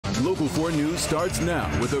Local 4 News starts now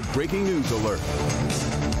with a breaking news alert.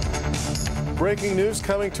 Breaking news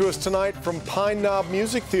coming to us tonight from Pine Knob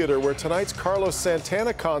Music Theater, where tonight's Carlos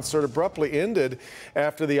Santana concert abruptly ended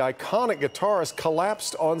after the iconic guitarist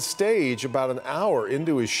collapsed on stage about an hour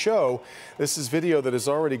into his show. This is video that has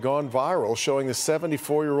already gone viral, showing the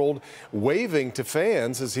 74-year-old waving to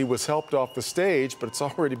fans as he was helped off the stage, but it's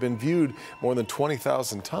already been viewed more than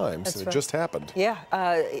 20,000 times. That's and right. It just happened. Yeah,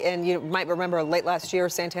 and you might remember late last year,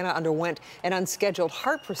 Santana underwent an unscheduled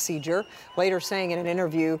heart procedure, later saying in an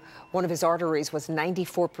interview one of his arteries was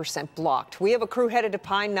 94% blocked. We have a crew headed to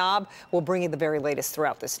Pine Knob. We'll bring you the very latest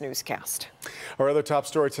throughout this newscast. Our other top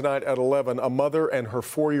story tonight at 11, a mother and her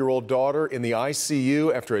 4-year-old daughter in the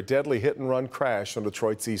ICU after a deadly hit-and-run crash on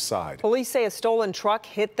Detroit's east side. Police say a stolen truck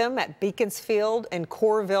hit them at Beaconsfield and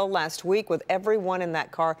Corville last week, with everyone in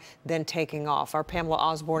that car then taking off. Our Pamela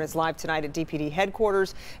Osborne is live tonight at DPD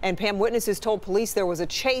headquarters. And Pam, witnesses told police there was a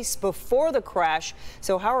chase before the crash.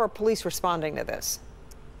 So how are police responding to this?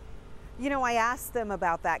 You know, I asked them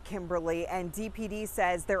about that, Kimberly, and DPD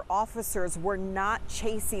says their officers were not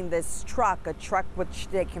chasing this truck, a truck which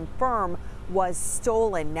they confirm was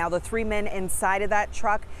stolen. Now, the 3 men inside of that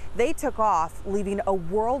truck, they took off, leaving a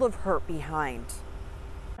world of hurt behind.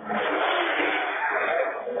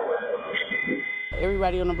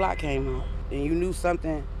 Everybody on the block came out, and you knew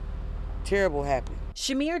something terrible happened.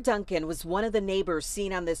 Shamir Duncan was one of the neighbors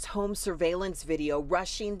seen on this home surveillance video,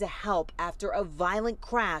 rushing to help after a violent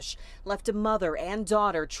crash left a mother and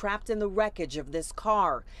daughter trapped in the wreckage of this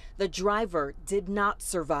car. The driver did not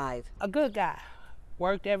survive. A good guy.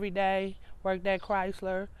 Worked every day, worked at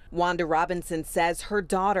Chrysler. Wanda Robinson says her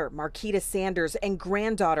daughter, Marquita Sanders, and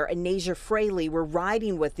granddaughter, Anasia Fraley, were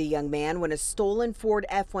riding with the young man when a stolen Ford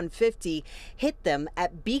F-150 hit them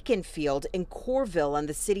at Beaconsfield in Corville on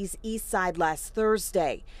the city's east side last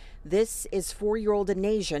Thursday. This is 4-year-old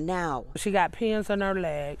Anasia now. She got pins on her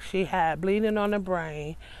leg. She had bleeding on her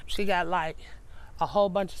brain. She got like a whole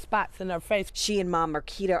bunch of spots in her face. She and mom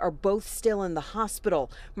Marquita are both still in the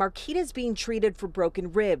hospital. Marquita's being treated for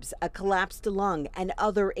broken ribs, a collapsed lung, and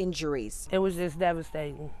other injuries. It was just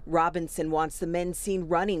devastating. Robinson wants the men seen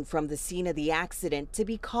running from the scene of the accident to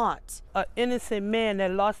be caught. An innocent man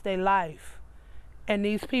that lost their life, and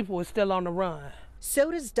these people are still on the run.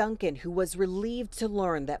 So does Duncan, who was relieved to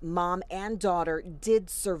learn that mom and daughter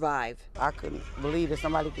did survive. I couldn't believe that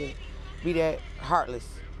somebody could be that heartless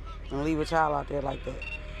and leave a child out there like that.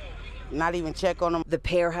 Not even check on them. The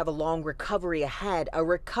pair have a long recovery ahead, a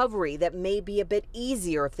recovery that may be a bit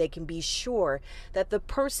easier if they can be sure that the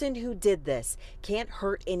person who did this can't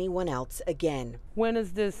hurt anyone else again. When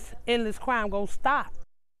is this endless crime gonna stop?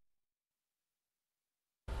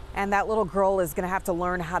 And that little girl is going to have to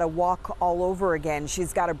learn how to walk all over again.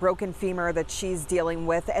 She's got a broken femur that she's dealing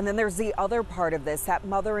with. And then there's the other part of this, that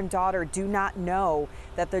mother and daughter do not know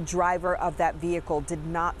that the driver of that vehicle did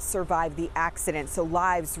not survive the accident. So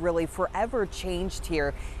lives really forever changed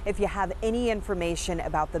here. If you have any information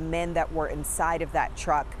about the men that were inside of that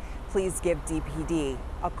truck, please give DPD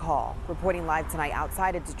a call. Reporting live tonight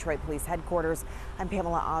outside of Detroit Police Headquarters, I'm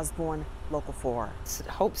Pamela Osborne, Local 4.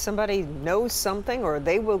 Hope somebody knows something or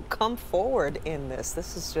they will come forward in this.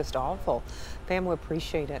 This is just awful. Pam, we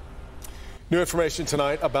appreciate it. New information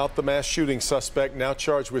tonight about the mass shooting suspect now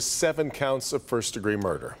charged with 7 counts of first-degree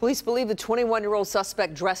murder. Police believe the 21-year-old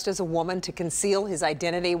suspect dressed as a woman to conceal his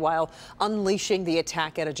identity while unleashing the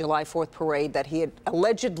attack at a July 4th parade that he had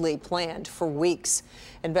allegedly planned for weeks.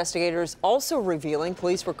 Investigators also revealing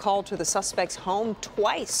police were called to the suspect's home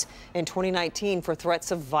twice in 2019 for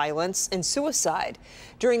threats of violence and suicide.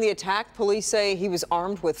 During the attack, police say he was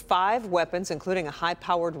armed with 5 weapons, including a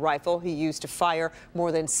high-powered rifle he used to fire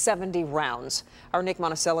more than 70 rounds. Our Nick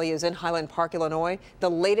Monticelli is in Highland Park, Illinois, the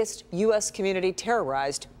latest U.S. community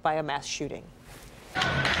terrorized by a mass shooting.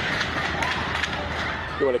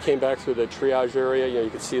 When it came back through the triage area, you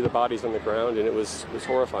could see the bodies on the ground, and it was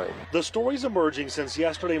horrifying. The stories emerging since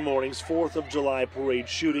yesterday morning's 4th of July parade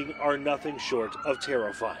shooting are nothing short of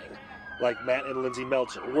terrifying. Like Matt and Lindsay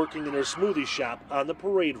Melton working in their smoothie shop on the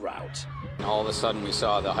parade route. All of a sudden we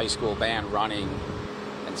saw the high school band running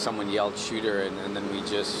and someone yelled shooter, and then we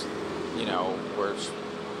just, were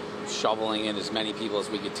shoveling in as many people as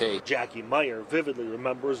we could take. Jackie Meyer vividly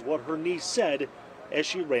remembers what her niece said as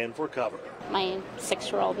she ran for cover. My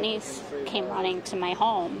 6-year-old niece came running to my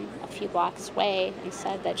home a few blocks away and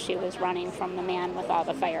said that she was running from the man with all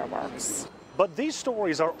the fireworks. But these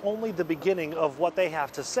stories are only the beginning of what they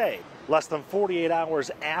have to say. Less than 48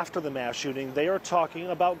 hours after the mass shooting, they are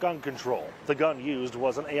talking about gun control. The gun used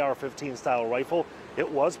was an AR-15 style rifle. It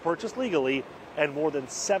was purchased legally, and more than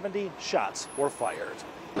 70 shots were fired.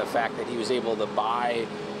 The fact that he was able to buy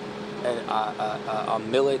a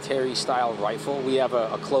military-style rifle. We have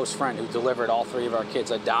a close friend who delivered all 3 of our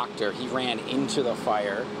kids, a doctor. He ran into the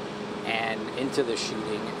fire and into the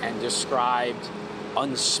shooting and described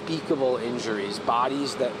unspeakable injuries,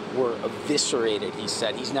 bodies that were eviscerated, he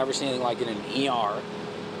said. He's never seen anything like it in an ER.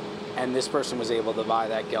 And this person was able to buy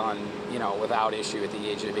that gun, you know, without issue at the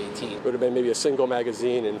age of 18. It would have been maybe a single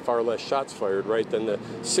magazine and far less shots fired, right, than the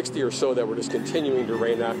 60 or so that were just continuing to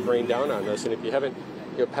rain down on us. And if you haven't,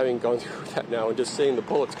 you know, having gone through that now and just seeing the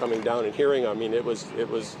bullets coming down and hearing, I mean, it was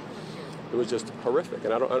just horrific.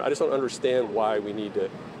 And I just don't understand why we need to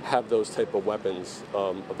have those type of weapons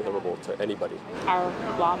available to anybody. Our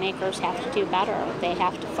lawmakers have to do better. They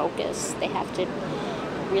have to focus. They have to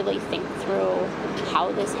really think through how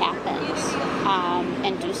this happens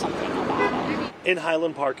and do something about it. In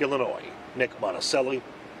Highland Park, Illinois, Nick Monticelli,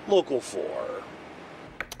 Local 4.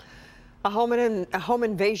 A home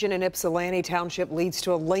invasion in Ypsilanti Township leads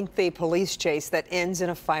to a lengthy police chase that ends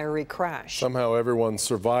in a fiery crash. Somehow everyone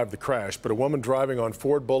survived the crash, but a woman driving on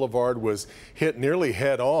Ford Boulevard was hit nearly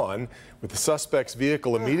head on, with the suspect's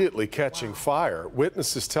vehicle immediately catching fire.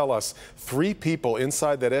 Witnesses tell us 3 people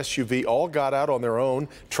inside that SUV all got out on their own,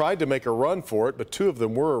 tried to make a run for it, but 2 of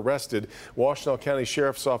them were arrested. Washtenaw County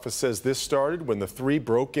Sheriff's Office says this started when the 3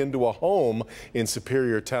 broke into a home in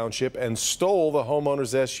Superior Township and stole the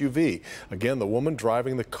homeowner's SUV. Again, the woman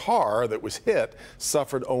driving the car that was hit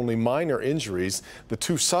suffered only minor injuries. The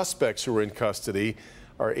 2 suspects who were in custody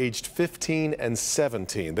are aged 15 and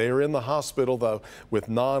 17. They are in the hospital, though, with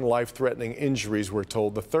non-life-threatening injuries, we're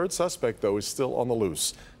told. The 3rd suspect, though, is still on the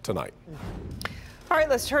loose tonight. All right,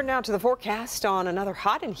 let's turn now to the forecast on another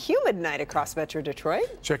hot and humid night across Metro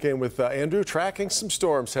Detroit. Check in with Andrew, tracking some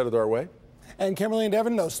storms headed our way. And Kimberly and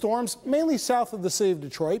Devin, those storms mainly south of the city of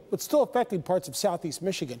Detroit, but still affecting parts of southeast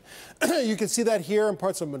Michigan. You can see that here in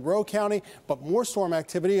parts of Monroe County, but more storm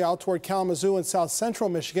activity out toward Kalamazoo and south central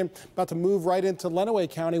Michigan, about to move right into Lenawee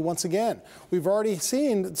County once again. We've already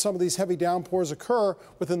seen some of these heavy downpours occur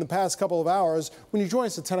within the past couple of hours. When you join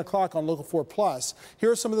us at 10 o'clock on Local 4 Plus,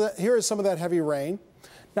 here is some of that heavy rain.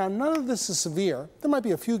 Now, none of this is severe. There might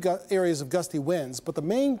be a few areas of gusty winds, but the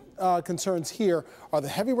main concerns here are the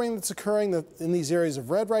heavy rain that's occurring in these areas of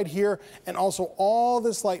red right here, and also all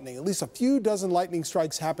this lightning, at least a few dozen lightning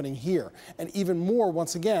strikes happening here, and even more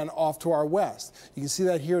once again off to our west. You can see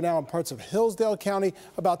that here now in parts of Hillsdale County,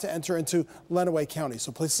 about to enter into Lenawee County.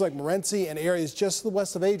 So places like Morenci and areas just to the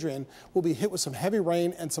west of Adrian will be hit with some heavy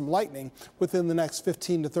rain and some lightning within the next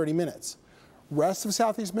 15 to 30 minutes. Rest of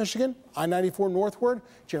southeast Michigan, I-94 northward,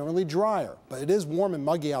 generally drier, but it is warm and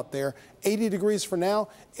muggy out there. 80 degrees for now,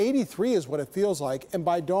 83 is what it feels like, and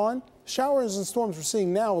by dawn, showers and storms we're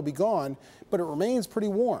seeing now will be gone, but it remains pretty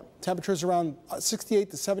warm. Temperatures around 68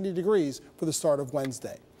 to 70 degrees for the start of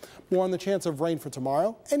Wednesday. More on the chance of rain for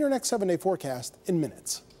tomorrow and your next 7-day forecast in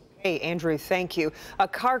minutes. Hey, Andrew, thank you. A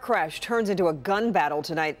car crash turns into a gun battle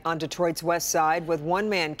tonight on Detroit's west side, with 1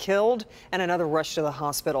 man killed and another rushed to the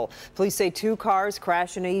hospital. Police say 2 cars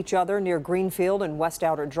crashed into each other near Greenfield and West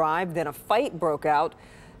Outer Drive. Then a fight broke out.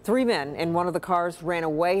 3 men in one of the cars ran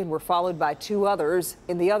away and were followed by 2 others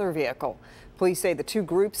in the other vehicle. Police say the 2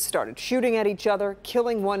 groups started shooting at each other,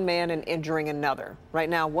 killing 1 man and injuring another.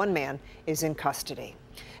 Right now, 1 man is in custody.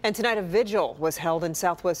 And tonight, a vigil was held in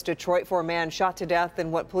southwest Detroit for a man shot to death in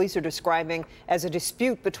what police are describing as a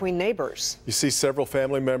dispute between neighbors. You see several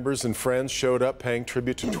family members and friends showed up paying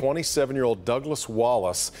tribute to 27-year-old Douglas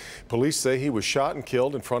Wallace. Police say he was shot and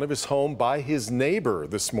killed in front of his home by his neighbor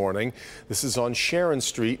this morning. This is on Sharon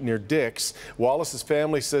Street near Dix. Wallace's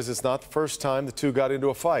family says it's not the first time the 2 got into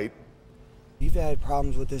a fight. We've had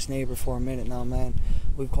problems with this neighbor for a minute now, man.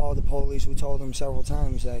 We've called the police. We told them several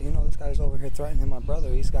times that, you know, this guy's over here threatening my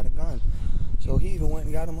brother. He's got a gun. So he even went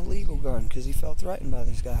and got him a legal gun because he felt threatened by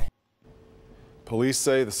this guy. Police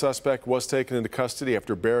say the suspect was taken into custody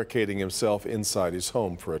after barricading himself inside his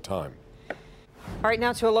home for a time. All right,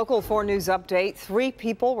 now to a Local 4 News update. 3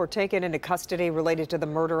 people were taken into custody related to the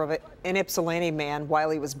murder of an Ypsilanti man while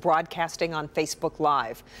he was broadcasting on Facebook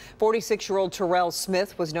Live. 46-year-old Terrell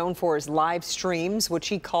Smith was known for his live streams, which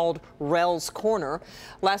he called Rel's Corner.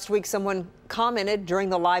 Last week, someone commented during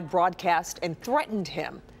the live broadcast and threatened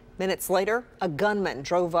him. Minutes later, a gunman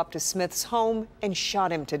drove up to Smith's home and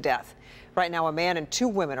shot him to death. Right now, a man and 2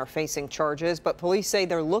 women are facing charges, but police say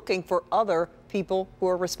they're looking for other people who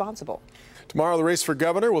are responsible. Tomorrow, the race for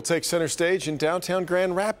governor will take center stage in downtown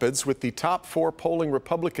Grand Rapids with the top 4 polling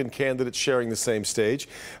Republican candidates sharing the same stage.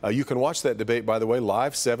 You can watch that debate, by the way,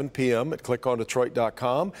 live 7 p.m. at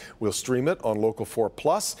clickondetroit.com. We'll stream it on Local 4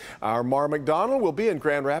 Plus. Our Mara McDonald will be in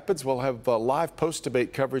Grand Rapids. We'll have live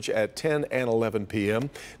post-debate coverage at 10 and 11 p.m.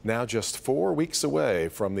 Now just 4 weeks away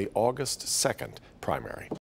from the August 2nd primary.